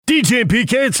DJ and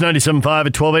PK, it's 97.5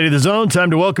 at 1280 The Zone. Time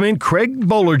to welcome in Craig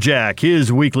Bolerjack.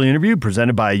 His weekly interview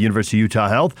presented by University of Utah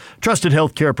Health, trusted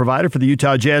healthcare provider for the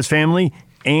Utah Jazz family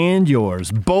and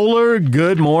yours. Bowler,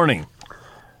 good morning.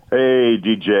 Hey,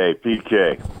 DJ,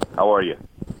 PK, how are you?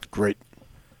 Great.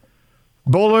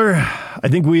 Bowler, I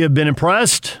think we have been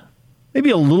impressed, maybe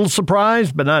a little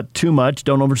surprised, but not too much.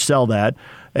 Don't oversell that.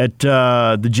 At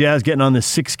the Jazz getting on this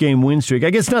 6-game win streak. I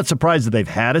guess not surprised that they've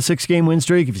had a 6-game win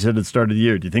streak. If you said at the start of the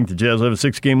year, do you think the Jazz will have a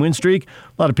 6-game win streak?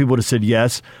 A lot of people would have said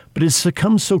yes. But it's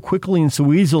succumbed so quickly and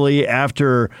so easily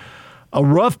after a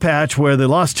rough patch where they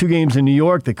lost 2 games in New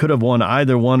York. They could have won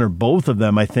either one or both of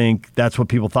them. I think that's what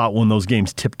people thought when those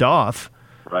games tipped off.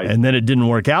 Right. And then it didn't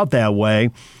work out that way.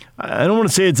 I don't want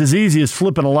to say it's as easy as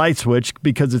flipping a light switch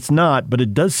because it's not, but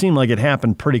it does seem like it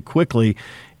happened pretty quickly.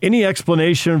 Any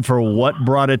explanation for what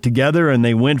brought it together and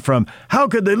they went from, how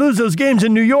could they lose those games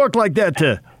in New York like that,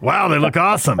 to, wow, they look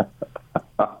awesome?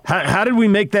 How did we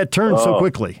make that turn so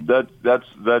quickly?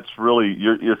 That's really,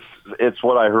 it's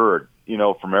what I heard,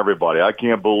 from everybody. I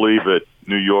can't believe it.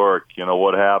 New York,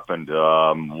 what happened?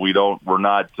 We're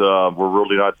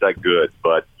really not that good.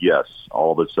 But yes,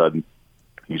 all of a sudden,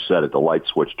 you said it, the light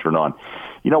switch turned on.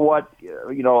 You know what?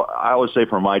 I always say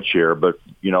from my chair, but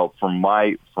from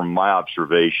my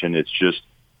observation, it's just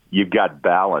you've got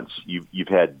balance. You've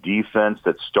had defense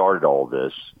that started all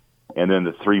this, and then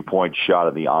the 3-point shot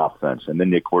of the offense, and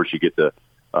then of course you get the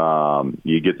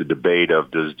debate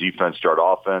of, does defense start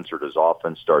offense or does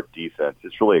offense start defense?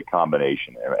 It's really a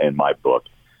combination in my book,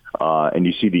 and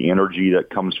you see the energy that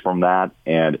comes from that.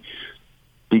 And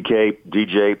PK,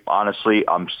 DJ, honestly,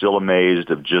 I'm still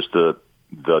amazed of just the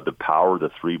power of the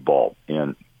 3-ball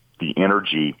and the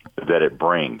energy that it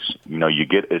brings. You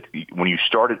get it when you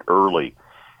start it early,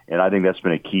 and I think that's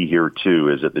been a key here too,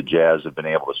 is that the Jazz have been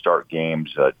able to start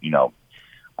games, I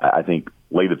think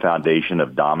lay the foundation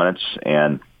of dominance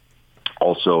and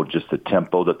also just the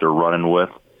tempo that they're running with.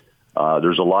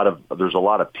 There's a lot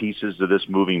of pieces to this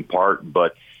moving part,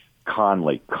 but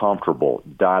Conley, comfortable.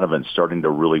 Donovan starting to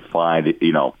really find,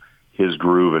 his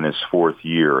groove in his 4th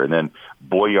year. And then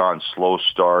Bojan, slow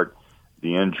start,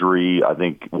 the injury, I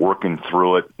think working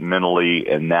through it mentally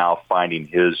and now finding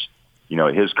his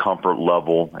comfort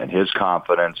level and his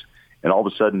confidence. And all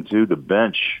of a sudden, too, the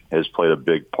bench has played a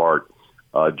big part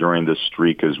during this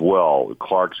streak as well.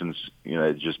 Clarkson's,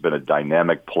 has just been a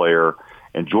dynamic player.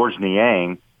 And George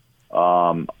Niang,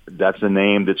 that's a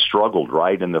name that struggled,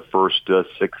 right? In the first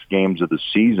 6 games of the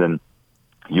season,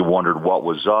 you wondered what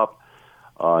was up.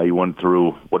 He went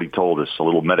through what he told us, a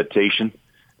little meditation,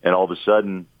 and all of a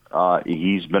sudden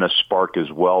he's been a spark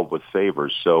as well with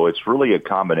Favors. So it's really a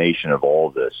combination of all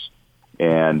of this.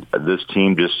 And this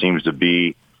team just seems to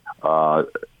be,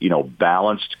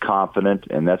 balanced, confident,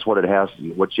 and that's what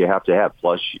what you have to have.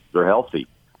 Plus, they're healthy.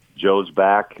 Joe's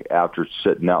back after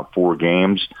sitting out 4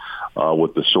 games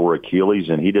with the sore Achilles,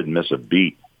 and he didn't miss a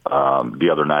beat the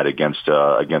other night against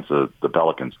the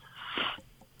Pelicans.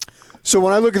 So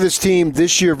when I look at this team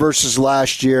this year versus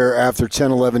last year after 10,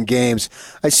 11 games,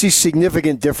 I see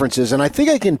significant differences, and I think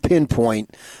I can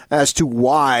pinpoint as to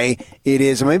why it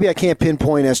is. And maybe I can't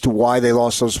pinpoint as to why they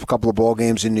lost those couple of ball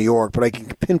games in New York, but I can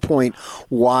pinpoint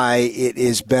why it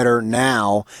is better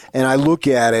now. And I look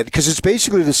at it because it's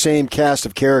basically the same cast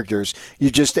of characters.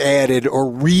 You just added or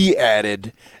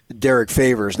re-added Derek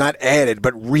Favors. Not added,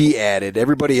 but re-added.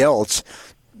 Everybody else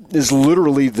is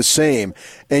literally the same.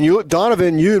 And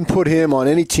Donovan, you can put him on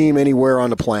any team anywhere on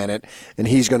the planet, and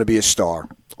he's going to be a star.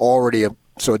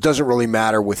 So it doesn't really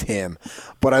matter with him.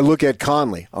 But I look at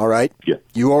Conley, all right? Yeah,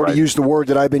 you already used the word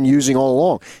that I've been using all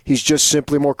along. He's just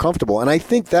simply more comfortable. And I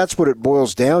think that's what it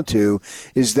boils down to,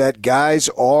 is that guys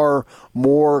are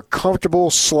more comfortable /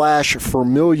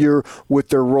 familiar with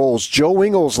their roles. Joe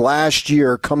Ingles last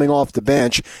year coming off the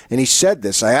bench, and he said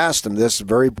this. I asked him this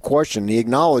very question. He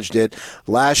acknowledged it.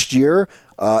 Last year,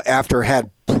 after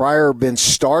had prior been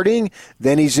starting,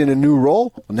 then he's in a new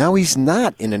role. Well, now he's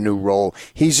not in a new role.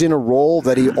 He's in a role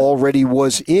that he already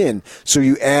was in. So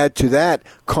you add to that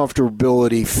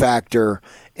comfortability factor,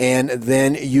 and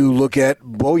then you look at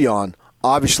Bojan,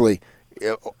 obviously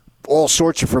all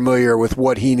sorts of familiar with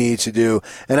what he needs to do.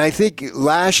 And I think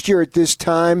last year at this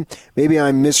time, maybe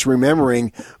I'm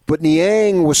misremembering, but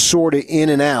Niang was sort of in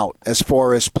and out as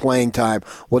far as playing time.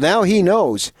 Well, now he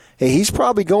knows, hey, he's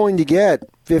probably going to get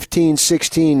 15,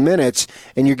 16 minutes,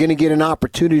 and you're going to get an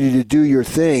opportunity to do your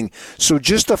thing. So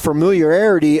just the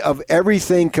familiarity of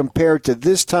everything compared to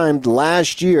this time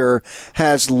last year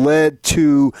has led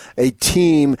to a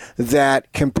team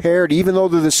that compared, even though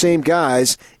they're the same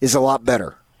guys, is a lot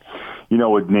better.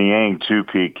 With Niang too,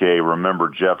 PK, remember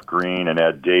Jeff Green and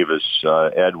Ed Davis.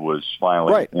 Ed was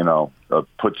finally, right.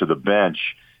 Put to the bench,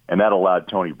 and that allowed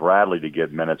Tony Bradley to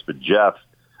get minutes. But Jeff,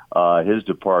 his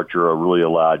departure really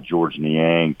allowed George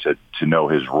Niang to know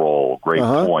his role. Great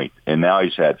point. And now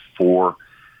he's had 4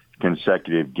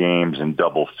 consecutive games in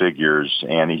double figures.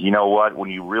 And you know what?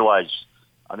 When you realize,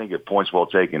 I think it point's well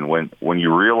taken, when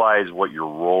you realize what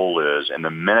your role is and the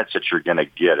minutes that you're going to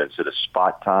get instead of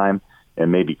spot time and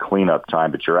maybe cleanup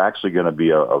time, but you're actually going to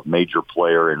be a major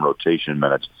player in rotation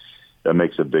minutes, that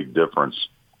makes a big difference.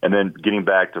 And then getting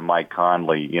back to Mike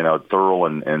Conley, Thurl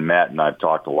and Matt and I have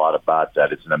talked a lot about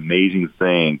that. It's an amazing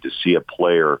thing to see a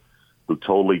player who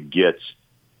totally gets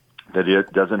that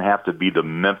it doesn't have to be the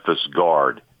Memphis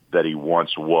guard that he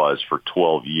once was for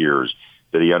 12 years,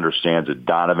 that he understands that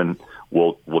Donovan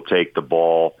will take the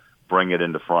ball, bring it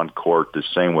into front court, the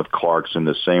same with Clarkson,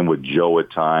 the same with Joe at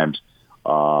times.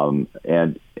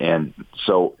 And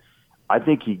so I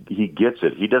think he gets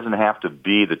it. He doesn't have to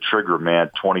be the trigger man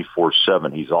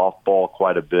 24/7. He's off ball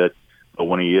quite a bit, but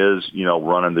when he is,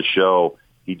 running the show,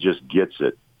 he just gets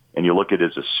it. And you look at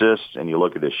his assists and you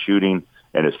look at his shooting,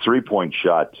 and his 3-point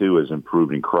shot too has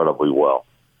improved incredibly well.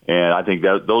 And I think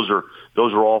that those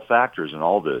are all factors in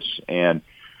all this. And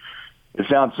it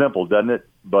sounds simple, doesn't it?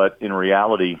 But in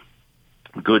reality,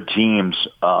 good teams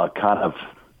kind of,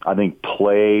 I think,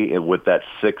 play with that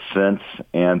sixth sense,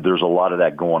 and there's a lot of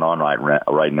that going on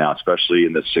right now, especially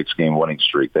in the 6-game winning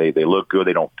streak. They look good.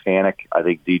 They don't panic. I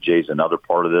think DJ's another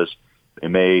part of this. They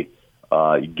may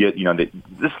get,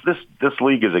 this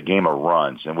league is a game of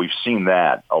runs, and we've seen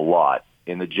that a lot.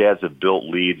 And the Jazz have built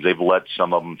leads. They've let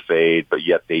some of them fade, but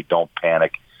yet they don't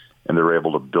panic, and they're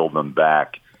able to build them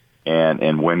back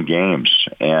and win games,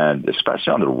 and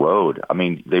especially on the road. I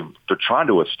mean, they're trying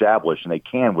to establish, and they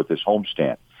can with this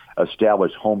homestand,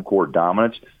 establish home court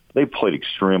dominance. They played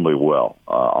extremely well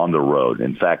on the road.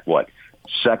 In fact,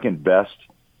 second best,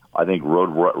 I think,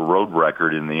 road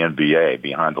record in the NBA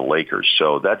behind the Lakers.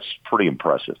 So that's pretty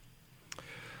impressive.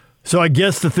 So I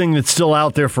guess the thing that's still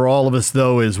out there for all of us,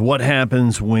 though, is what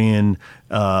happens when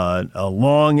a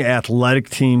long athletic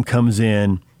team comes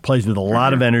in, plays with a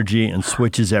lot of energy, and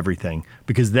switches everything,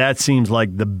 because that seems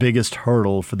like the biggest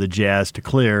hurdle for the Jazz to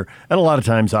clear. And a lot of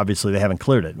times, obviously, they haven't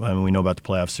cleared it. I mean, we know about the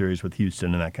playoff series with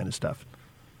Houston and that kind of stuff.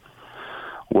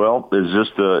 Well, is this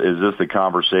the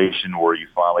conversation where you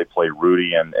finally play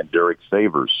Rudy and Derek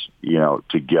Favors,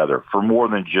 together for more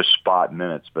than just spot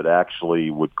minutes, but actually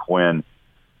would Quinn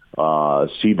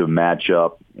see the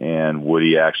matchup, and would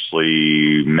he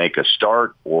actually make a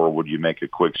start, or would you make a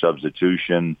quick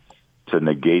substitution to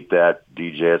negate that?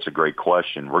 DJ, that's a great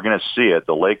question. We're going to see it.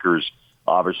 The Lakers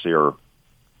obviously are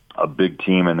a big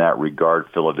team in that regard.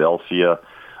 Philadelphia,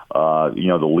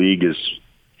 the league is,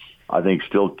 I think,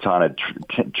 still kind of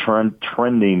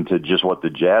trending to just what the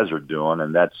Jazz are doing,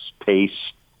 and that's pace,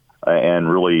 and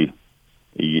really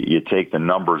you take the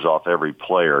numbers off every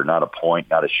player, not a point,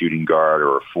 not a shooting guard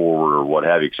or a forward or what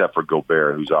have you, except for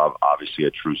Gobert, who's obviously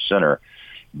a true center.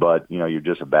 But, you're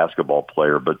just a basketball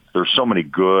player. But there's so many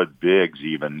good bigs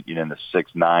even in the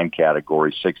 6'9"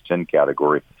 category, 6'10"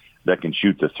 category that can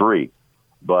shoot the three.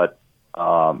 But,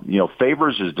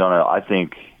 Favors has done, I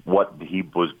think, what he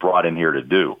was brought in here to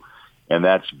do, and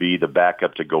that's be the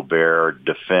backup to Gobert,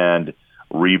 defend,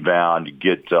 rebound,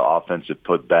 get offensive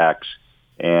putbacks.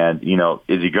 And,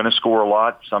 is he going to score a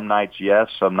lot? Some nights, yes.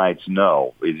 Some nights,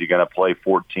 no. Is he going to play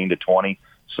 14 to 20?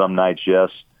 Some nights, yes.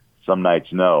 Some nights,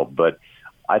 no. But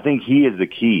I think he is the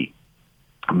key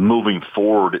moving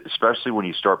forward, especially when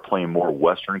you start playing more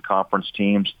Western Conference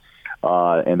teams.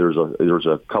 And there's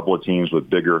a couple of teams with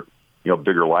bigger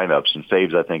lineups, and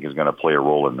Faves, I think, is going to play a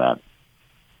role in that.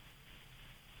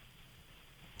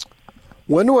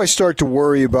 When do I start to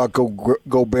worry about Gobert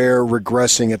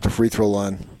regressing at the free throw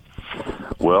line?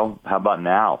 Well, how about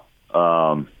now? He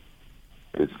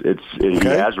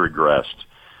has regressed,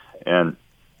 and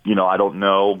I don't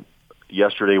know.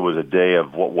 Yesterday was a day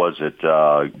of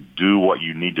do what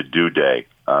you need to do day.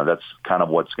 That's kind of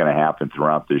what's going to happen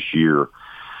throughout this year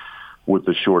with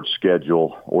the short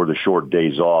schedule or the short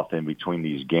days off in between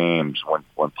these games,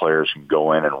 when players can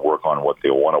go in and work on what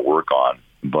they want to work on.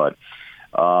 But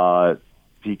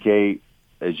PK,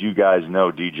 as you guys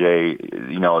know, DJ,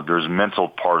 there's a mental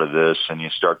part of this, and you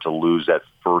start to lose that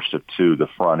first of two. The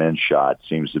front end shot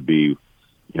seems to be,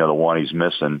 the one he's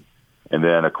missing. And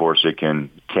then, of course, it can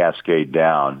cascade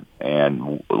down.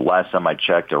 And last time I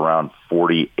checked, around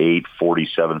 48,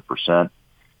 47%.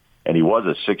 And he was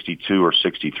a 62 or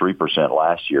 63%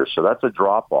 last year. So that's a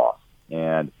drop-off.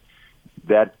 And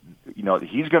that,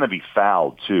 he's going to be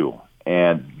fouled, too.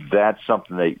 And that's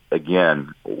something that,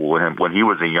 again, when he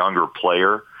was a younger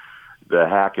player, the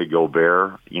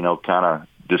Hackett-Gobert, kind of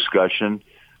discussion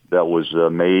that was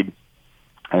made,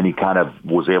 and he kind of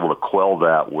was able to quell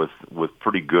that with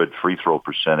pretty good free throw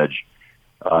percentage.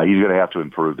 He's going to have to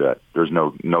improve that. There's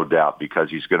no doubt, because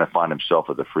he's going to find himself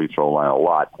at the free throw line a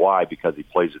lot. Why? Because he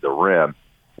plays at the rim,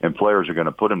 and players are going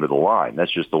to put him to the line.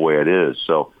 That's just the way it is.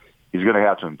 So he's going to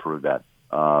have to improve that.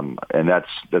 And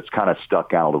that's kind of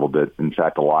stuck out a little bit, in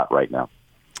fact, a lot right now.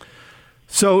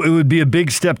 So it would be a big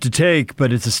step to take,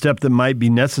 but it's a step that might be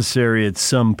necessary at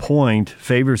some point.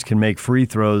 Favors can make free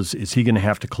throws. Is he going to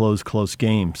have to close close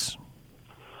games?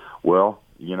 Well,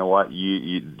 you know what?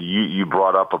 You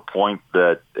brought up a point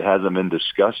that hasn't been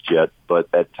discussed yet, but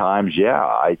at times,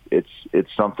 it's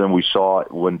something we saw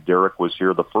when Derek was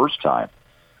here the first time,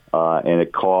 and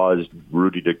it caused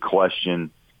Rudy to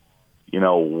question,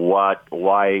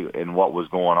 why and what was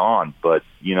going on. But,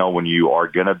 when you are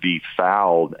going to be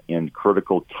fouled in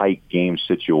critical, tight game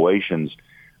situations,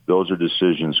 those are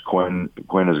decisions Quinn is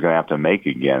going to have to make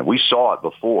again. We saw it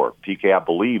before. PK, I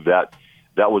believe that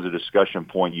was a discussion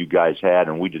point you guys had,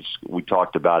 and we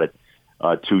talked about it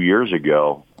 2 years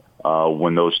ago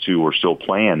when those two were still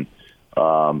playing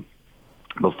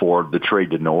before the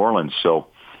trade to New Orleans. So,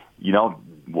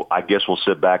 I guess we'll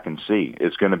sit back and see.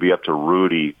 It's going to be up to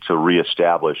Rudy to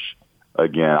reestablish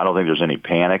again. I don't think there's any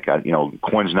panic.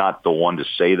 Quinn's not the one to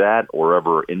say that or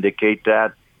ever indicate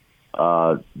that.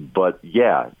 But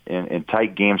yeah, in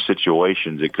tight game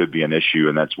situations, it could be an issue,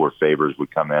 and that's where Favors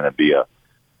would come in and be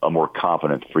a more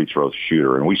confident free throw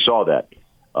shooter. And we saw that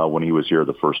when he was here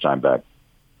the first time back.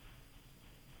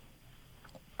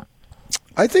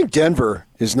 I think Denver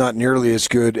is not nearly as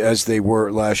good as they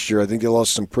were last year. I think they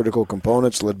lost some critical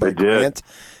components led by Grant,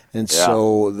 and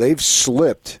so they've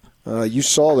slipped. You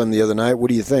saw them the other night. What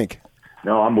do you think?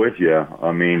 No, I'm with you.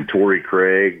 I mean, Torrey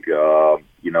Craig,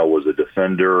 was a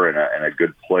defender and a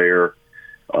good player,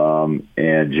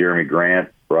 and Jeremy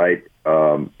Grant, right?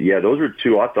 Those are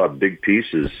two, I thought, big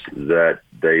pieces that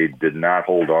they did not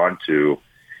hold on to.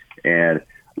 And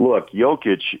look,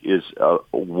 Jokic is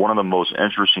one of the most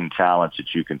interesting talents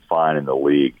that you can find in the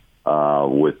league,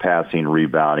 with passing,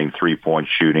 rebounding, three-point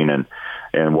shooting,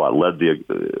 and what led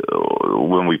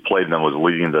when we played them was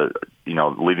leading the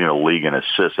league in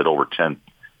assists at over 10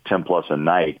 plus a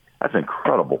night. That's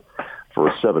incredible for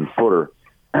a 7-footer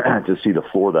to see the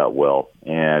floor that well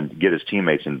and get his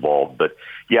teammates involved. But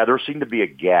yeah, there seemed to be a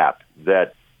gap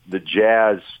that the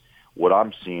Jazz, what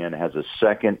I'm seeing, has a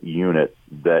second unit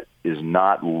that is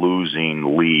not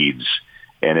losing leads,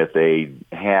 and if they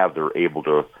have, they're able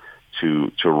to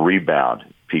rebound,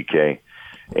 PK.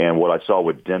 And what I saw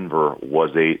with Denver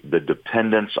was the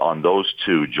dependence on those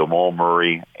two, Jamal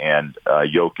Murray and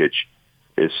Jokic,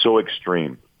 is so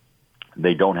extreme.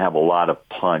 They don't have a lot of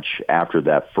punch after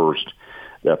that first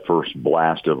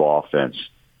blast of offense,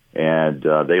 and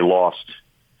they lost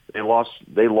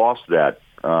that.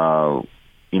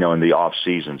 In the off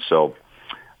season. So,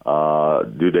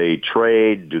 do they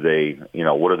trade? Do they,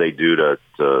 what do they do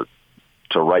to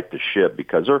right the ship?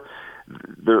 Because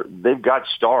they've got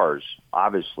stars,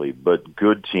 obviously, but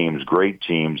good teams, great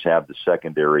teams have the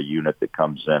secondary unit that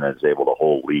comes in and is able to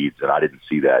hold leads, and I didn't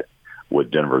see that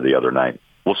with Denver the other night.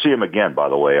 We'll see them again, by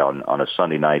the way, on a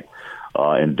Sunday night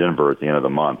in Denver at the end of the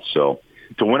month. So,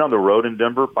 to win on the road in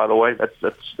Denver, by the way,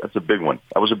 that's a big one.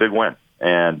 That was a big win,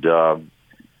 and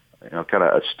kind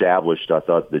of established, I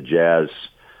thought, the Jazz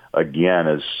again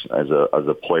as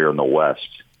a player in the West,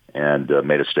 and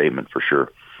made a statement for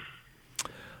sure.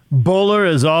 Bowler,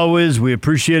 as always, we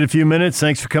appreciate a few minutes.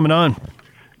 Thanks for coming on.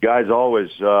 Guys, always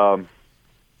have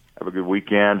a good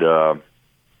weekend.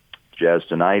 Jazz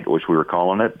tonight, which we were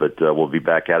calling it, but we'll be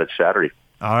back at it Saturday.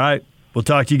 All right. We'll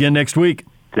talk to you again next week.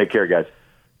 Take care, guys.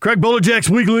 Craig Bolerjack's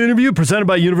weekly interview presented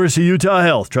by University of Utah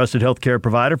Health, trusted healthcare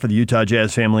provider for the Utah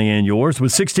Jazz family and yours.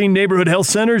 With 16 neighborhood health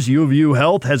centers, U of U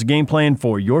Health has a game plan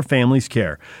for your family's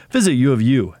care. Visit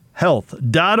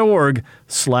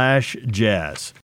uofuhealth.org/jazz.